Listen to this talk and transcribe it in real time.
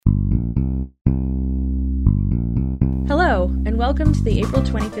and welcome to the April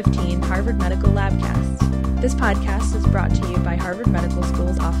 2015 Harvard Medical Labcast. This podcast is brought to you by Harvard Medical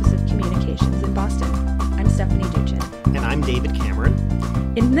School's Office of Communications in Boston. I'm Stephanie Duchin. And I'm David Cameron.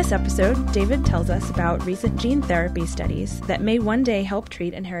 In this episode, David tells us about recent gene therapy studies that may one day help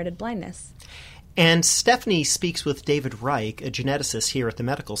treat inherited blindness. And Stephanie speaks with David Reich, a geneticist here at the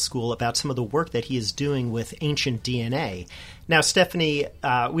medical school, about some of the work that he is doing with ancient DNA. Now, Stephanie,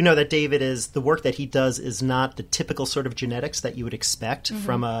 we know that the work that he does is not the typical sort of genetics that you would expect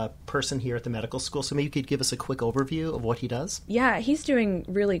from a person here at the medical school. So maybe you could give us a quick overview of what he does? Yeah, he's doing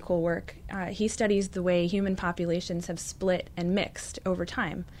really cool work. He studies the way human populations have split and mixed over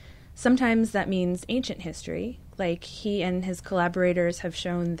time. Sometimes that means ancient history, like he and his collaborators have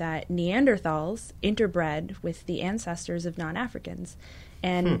shown that Neanderthals interbred with the ancestors of non-Africans.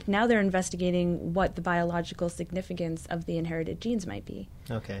 And now they're investigating what the biological significance of the inherited genes might be.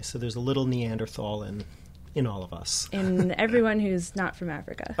 Okay, so there's a little Neanderthal in all of us. In everyone who's not from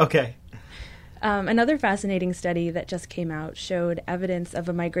Africa. Okay. Another fascinating study that just came out showed evidence of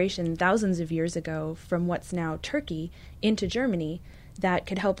a migration thousands of years ago from what's now Turkey into Germany that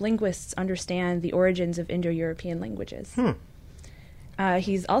could help linguists understand the origins of Indo-European languages.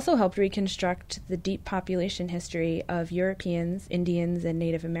 He's also helped reconstruct the deep population history of Europeans, Indians, and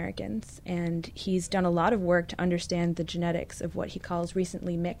Native Americans. And he's done a lot of work to understand the genetics of what he calls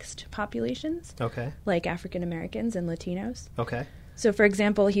recently mixed populations, like African Americans and Latinos. Okay. So, for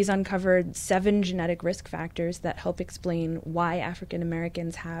example, he's uncovered 7 genetic risk factors that help explain why African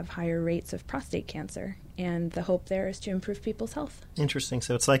Americans have higher rates of prostate cancer. And the hope there is to improve people's health. Interesting.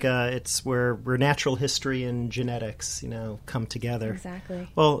 So it's like it's where natural history and genetics, come together. Exactly.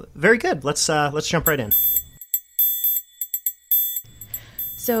 Well, very good. Let's jump right in.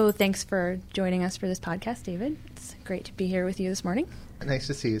 So thanks for joining us for this podcast, David. It's great to be here with you this morning. Nice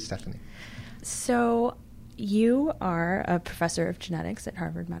to see you, Stephanie. So you are a professor of genetics at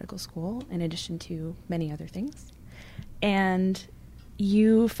Harvard Medical School, in addition to many other things. And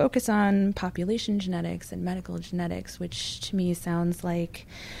you focus on population genetics and medical genetics, which to me sounds like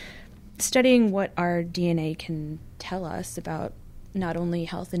studying what our DNA can tell us about not only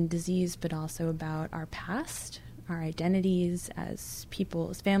health and disease, but also about our past, our identities as people,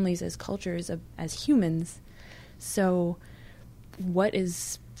 as families, as cultures, as humans. So what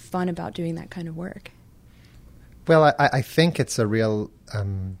is fun about doing that kind of work? Well, I think it's a real...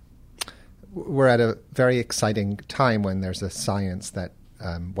 we're at a very exciting time when there's a science that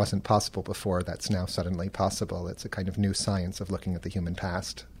wasn't possible before that's now suddenly possible. It's a kind of new science of looking at the human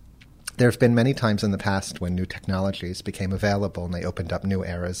past. There have been many times in the past when new technologies became available and they opened up new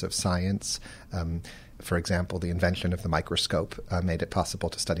eras of science. For example, the invention of the microscope made it possible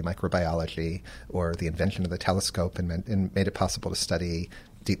to study microbiology, or the invention of the telescope and made it possible to study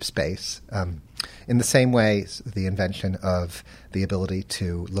deep space. In the same way, the invention of the ability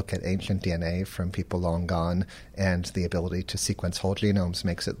to look at ancient DNA from people long gone and the ability to sequence whole genomes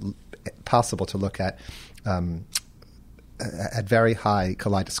makes it possible to look at very high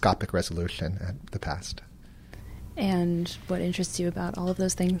kaleidoscopic resolution at the past. And what interests you about all of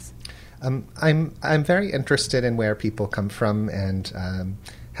those things? I'm very interested in where people come from and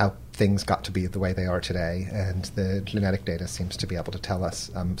how things got to be the way they are today, and the genetic data seems to be able to tell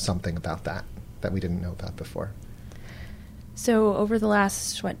us something about that we didn't know about before. So over the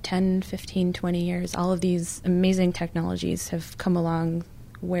last, 10, 15, 20 years, all of these amazing technologies have come along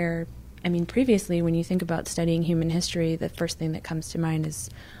where, previously when you think about studying human history, the first thing that comes to mind is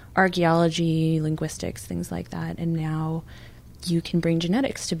archaeology, linguistics, things like that, and now you can bring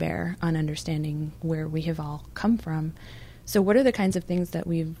genetics to bear on understanding where we have all come from. So what are the kinds of things that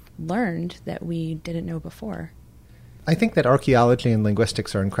we've learned that we didn't know before? I think that archaeology and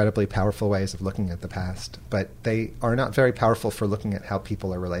linguistics are incredibly powerful ways of looking at the past, but they are not very powerful for looking at how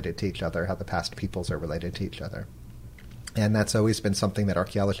people are related to each other, how the past peoples are related to each other. And that's always been something that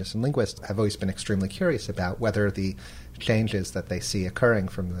archaeologists and linguists have always been extremely curious about, whether the changes that they see occurring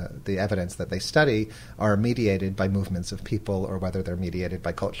from the evidence that they study are mediated by movements of people or whether they're mediated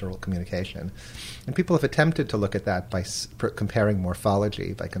by cultural communication. And people have attempted to look at that by comparing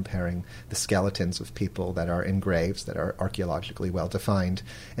morphology, by comparing the skeletons of people that are in graves that are archaeologically well defined.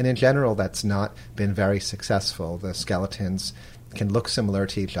 And in general, that's not been very successful. The skeletons can look similar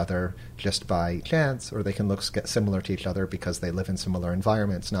to each other just by chance, or they can look similar to each other because they live in similar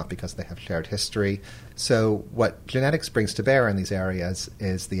environments, not because they have shared history. So what genetics brings to bear in these areas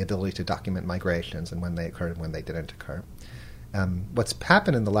is the ability to document migrations and when they occurred and when they didn't occur. What's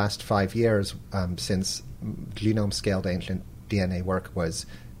happened in the last 5 years since genome-scaled ancient DNA work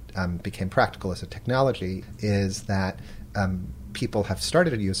became practical as a technology is that people have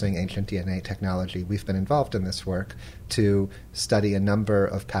started using ancient DNA technology, we've been involved in this work to study a number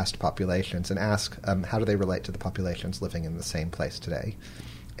of past populations and ask how do they relate to the populations living in the same place today.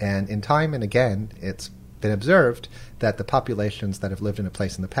 And in time and again, it's been observed that the populations that have lived in a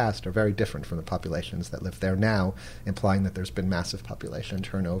place in the past are very different from the populations that live there now, implying that there's been massive population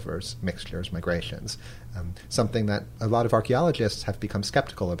turnovers, mixtures, migrations, something that a lot of archaeologists have become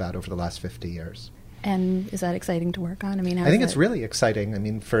skeptical about over the last 50 years. And is that exciting to work on? I mean, I think it's really exciting. I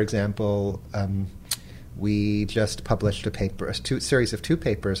mean, for example, we just published a series of two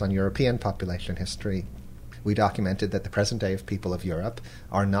papers on European population history. We documented that the present day of people of Europe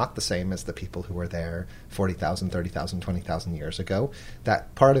are not the same as the people who were there 40,000, 30,000, 20,000 years ago.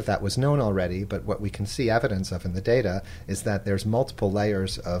 That part of that was known already, but what we can see evidence of in the data is that there's multiple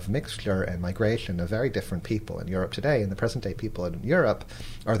layers of mixture and migration of very different people in Europe today, and the present day people in Europe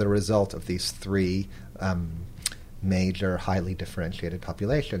are the result of these three major, highly differentiated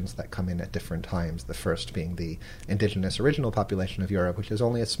populations that come in at different times. The first being the indigenous original population of Europe, which is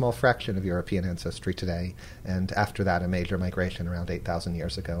only a small fraction of European ancestry today, and after that a major migration around 8,000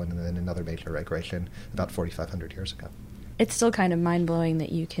 years ago, and then another major migration about 4,500 years ago. It's still kind of mind-blowing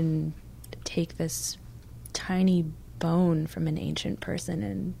that you can take this tiny bone from an ancient person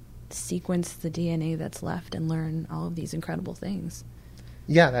and sequence the DNA that's left and learn all of these incredible things.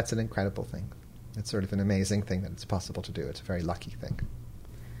 Yeah, that's an incredible thing. It's sort of an amazing thing that it's possible to do. It's a very lucky thing.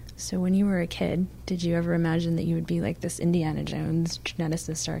 So when you were a kid, did you ever imagine that you would be like this Indiana Jones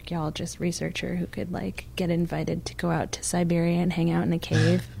geneticist, archaeologist, researcher who could like get invited to go out to Siberia and hang out in a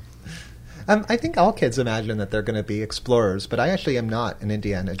cave? I think all kids imagine that they're going to be explorers, but I actually am not an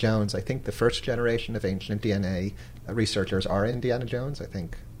Indiana Jones. I think the first generation of ancient DNA researchers are Indiana Jones. I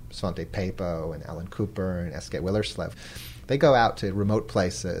think Svante Pääbo and Alan Cooper and S.K. Willerslev. They go out to remote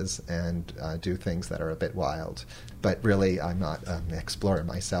places and do things that are a bit wild. But really, I'm not an explorer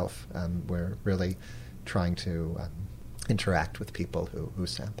myself. We're really trying to interact with people who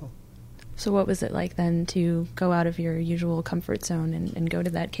sample. So what was it like then to go out of your usual comfort zone and go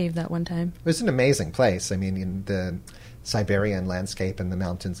to that cave that one time? It was an amazing place. I mean, in the Siberian landscape and the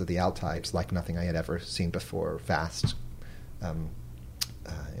mountains of the Altai, it's like nothing I had ever seen before. Vast,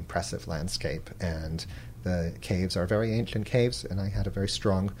 impressive landscape. And the caves are very ancient caves, and I had a very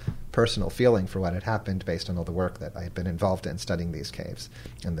strong personal feeling for what had happened based on all the work that I had been involved in studying these caves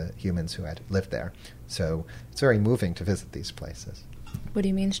and the humans who had lived there. So it's very moving to visit these places. What do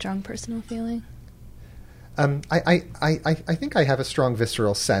you mean, strong personal feeling? I think I have a strong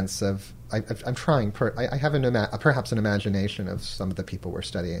visceral sense of I'm trying. I have perhaps an imagination of some of the people we're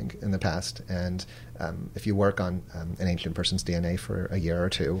studying in the past, and if you work on an ancient person's DNA for a year or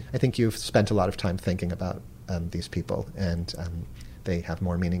two, I think you've spent a lot of time thinking about these people, and they have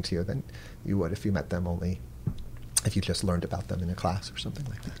more meaning to you than you would if you met them only if you just learned about them in a class or something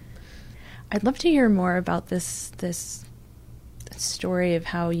like that. I'd love to hear more about this story of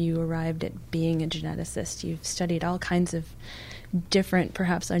how you arrived at being a geneticist. You've studied all kinds of different,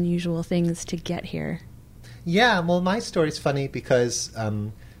 perhaps unusual things to get here. Yeah, well, my story's funny because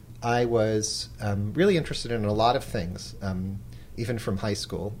I was really interested in a lot of things, even from high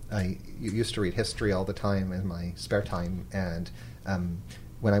school. I used to read history all the time in my spare time, and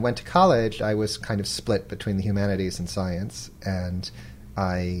when I went to college, I was kind of split between the humanities and science, and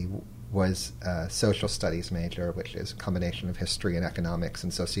I was a social studies major, which is a combination of history and economics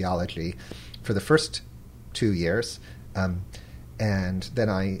and sociology, for the first 2 years. And then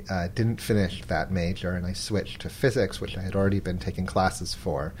I didn't finish that major, and I switched to physics, which I had already been taking classes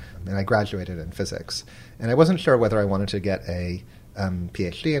for, and I graduated in physics. And I wasn't sure whether I wanted to get a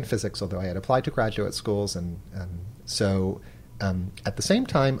PhD in physics, although I had applied to graduate schools. And so at the same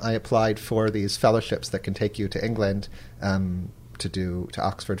time, I applied for these fellowships that can take you to England, to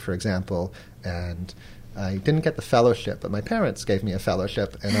Oxford, for example, and I didn't get the fellowship, but my parents gave me a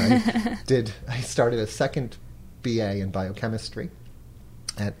fellowship, and I started a second BA in biochemistry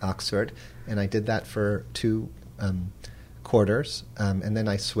at Oxford, and I did that for 2 quarters, and then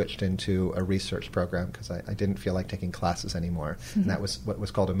I switched into a research program because I didn't feel like taking classes anymore, and that was what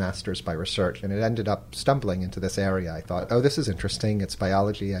was called a master's by research, and it ended up stumbling into this area. I thought, oh, this is interesting, it's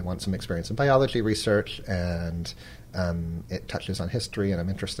biology, I want some experience in biology research, and it touches on history, and I'm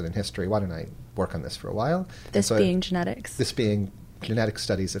interested in history. Why don't I work on this for a while? This being genetics. This being genetic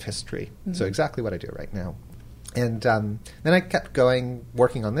studies of history. Mm-hmm. So exactly what I do right now. And then I kept going,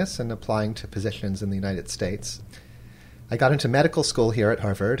 working on this and applying to positions in the United States. I got into medical school here at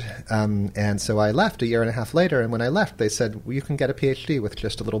Harvard, and so I left a year and a half later, and when I left, they said, well, you can get a PhD with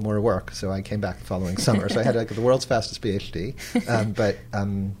just a little more work. So I came back the following summer. So I had the world's fastest PhD, but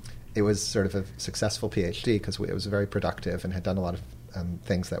it was sort of a successful PhD because it was very productive and had done a lot of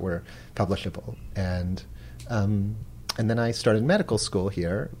things that were publishable. And then I started medical school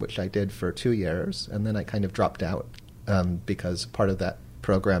here, which I did for 2 years, and then I kind of dropped out because part of that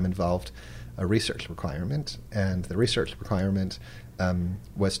program involved a research requirement, and the research requirement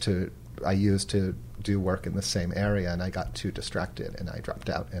I used to do work in the same area, and I got too distracted, and I dropped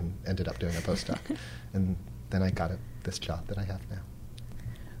out and ended up doing a postdoc. And then I got this job that I have now.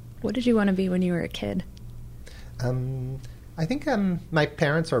 What did you want to be when you were a kid? I think my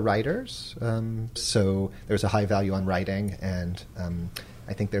parents are writers, so there's a high value on writing, and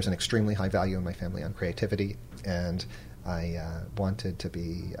I think there's an extremely high value in my family on creativity, and I wanted to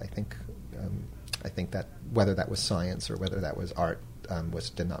be, I think that whether that was science or whether that was art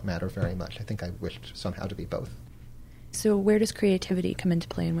did not matter very much. I think I wished somehow to be both. So where does creativity come into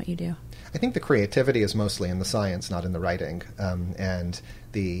play in what you do? I think the creativity is mostly in the science, not in the writing, and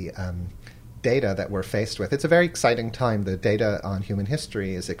the data that we're faced with. It's a very exciting time. The data on human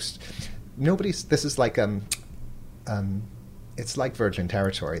history is this is like it's like virgin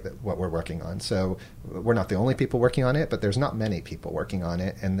territory, what we're working on. So we're not the only people working on it, but there's not many people working on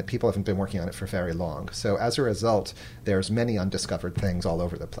it, and the people haven't been working on it for very long. So as a result, there's many undiscovered things all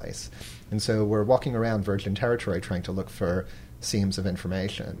over the place. And so we're walking around virgin territory trying to look for seams of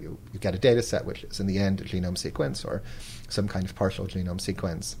information. You get a data set, which is in the end a genome sequence or some kind of partial genome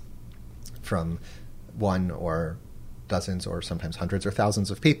sequence from one or dozens or sometimes hundreds or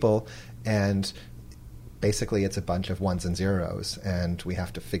thousands of people, and basically it's a bunch of ones and zeros, and we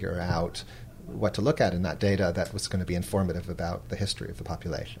have to figure out what to look at in that data that was going to be informative about the history of the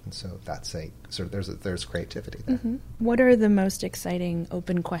population. So that's there's creativity there. Mm-hmm. What are the most exciting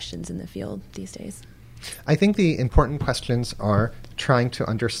open questions in the field these days? I think the important questions are trying to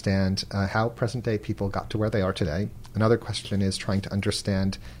understand how present-day people got to where they are today. Another question is trying to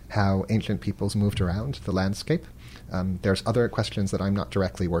understand how ancient peoples moved around the landscape. There's other questions that I'm not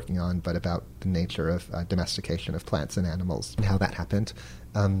directly working on, but about the nature of domestication of plants and animals and how that happened.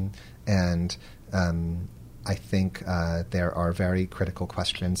 I think there are very critical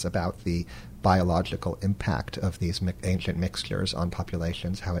questions about the biological impact of these ancient mixtures on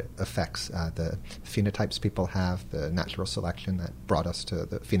populations, how it affects the phenotypes people have, the natural selection that brought us to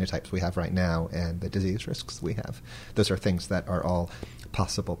the phenotypes we have right now, and the disease risks we have. Those are things that are all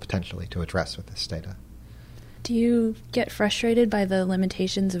possible potentially to address with this data. Do you get frustrated by the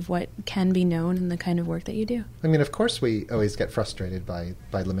limitations of what can be known in the kind of work that you do? I mean, of course we always get frustrated by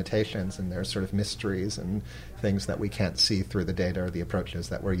limitations, and there's sort of mysteries and things that we can't see through the data or the approaches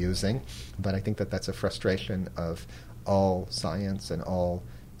that we're using. But I think that that's a frustration of all science and all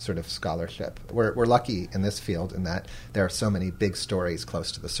sort of scholarship. We're lucky in this field in that there are so many big stories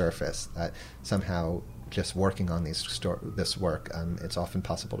close to the surface that somehow just working on this work, it's often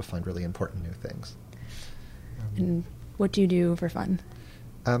possible to find really important new things. And what do you do for fun?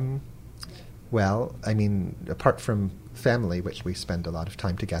 Well, I mean, apart from family, which we spend a lot of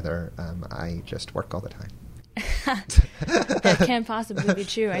time together, I just work all the time. That can't possibly be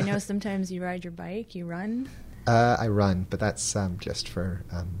true. I know sometimes you ride your bike, you run. I run, but that's just for...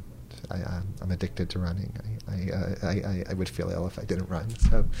 I'm addicted to running. I would feel ill if I didn't run.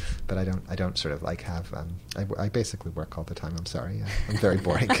 So, but I don't sort of like have... I basically work all the time. I'm sorry. I'm very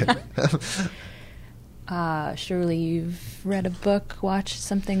boring. Surely you've read a book, watched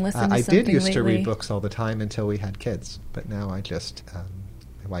something, listened to I something did used lately. to read books all the time until we had kids, but now I just,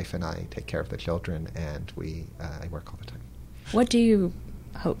 my wife and I take care of the children, and I work all the time. What do you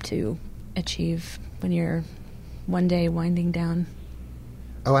hope to achieve when you're one day winding down?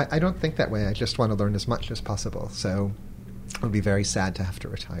 Oh, I don't think that way. I just want to learn as much as possible, so it would be very sad to have to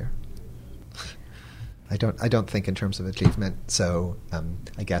retire. I don't think in terms of achievement, so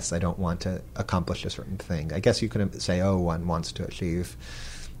I guess I don't want to accomplish a certain thing. I guess you could say, one wants to achieve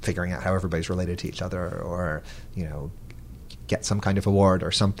figuring out how everybody's related to each other, or, get some kind of award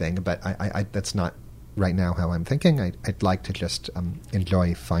or something, but I that's not right now how I'm thinking. I'd like to just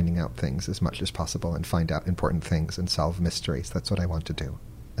enjoy finding out things as much as possible and find out important things and solve mysteries. That's what I want to do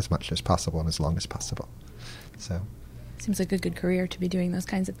as much as possible and as long as possible. So seems like a good career to be doing those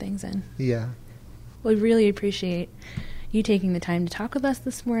kinds of things in. Yeah. Well, we really appreciate you taking the time to talk with us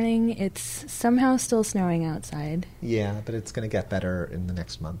this morning. It's somehow still snowing outside. Yeah, but it's going to get better in the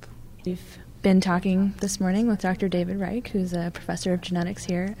next month. We've been talking this morning with Dr. David Reich, who's a professor of genetics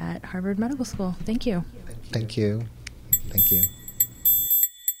here at Harvard Medical School. Thank you. Thank you. Thank you.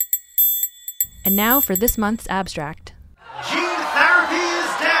 And now for this month's abstract. Gene therapy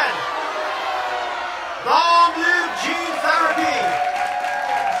is dead! Long live gene therapy!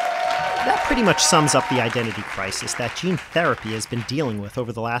 The pretty much sums up the identity crisis that gene therapy has been dealing with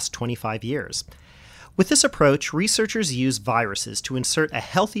over the last 25 years. With this approach, researchers use viruses to insert a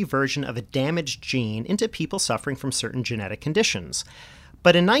healthy version of a damaged gene into people suffering from certain genetic conditions.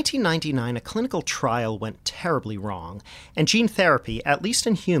 But in 1999, a clinical trial went terribly wrong, and gene therapy, at least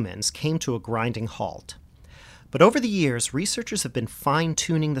in humans, came to a grinding halt. But over the years, researchers have been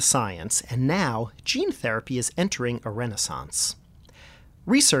fine-tuning the science, and now gene therapy is entering a renaissance.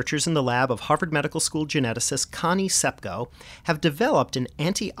 Researchers in the lab of Harvard Medical School geneticist Connie Sepko have developed an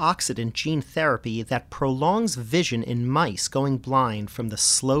antioxidant gene therapy that prolongs vision in mice going blind from the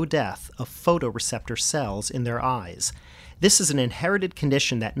slow death of photoreceptor cells in their eyes. This is an inherited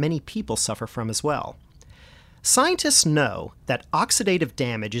condition that many people suffer from as well. Scientists know that oxidative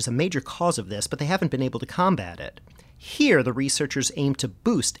damage is a major cause of this, but they haven't been able to combat it. Here, the researchers aim to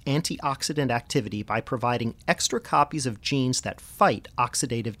boost antioxidant activity by providing extra copies of genes that fight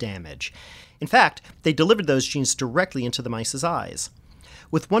oxidative damage. In fact, they delivered those genes directly into the mice's eyes.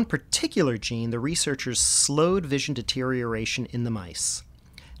 With one particular gene, the researchers slowed vision deterioration in the mice.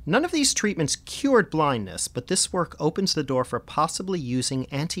 None of these treatments cured blindness, but this work opens the door for possibly using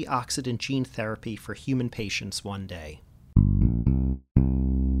antioxidant gene therapy for human patients one day.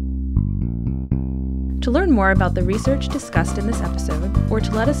 To learn more about the research discussed in this episode, or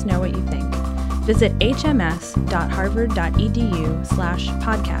to let us know what you think, visit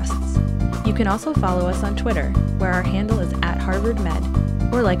hms.harvard.edu/podcasts. You can also follow us on Twitter, where our handle is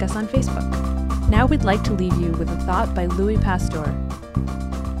 @HarvardMed, or like us on Facebook. Now we'd like to leave you with a thought by Louis Pasteur.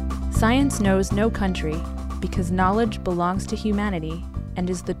 Science knows no country, because knowledge belongs to humanity and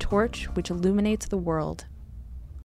is the torch which illuminates the world.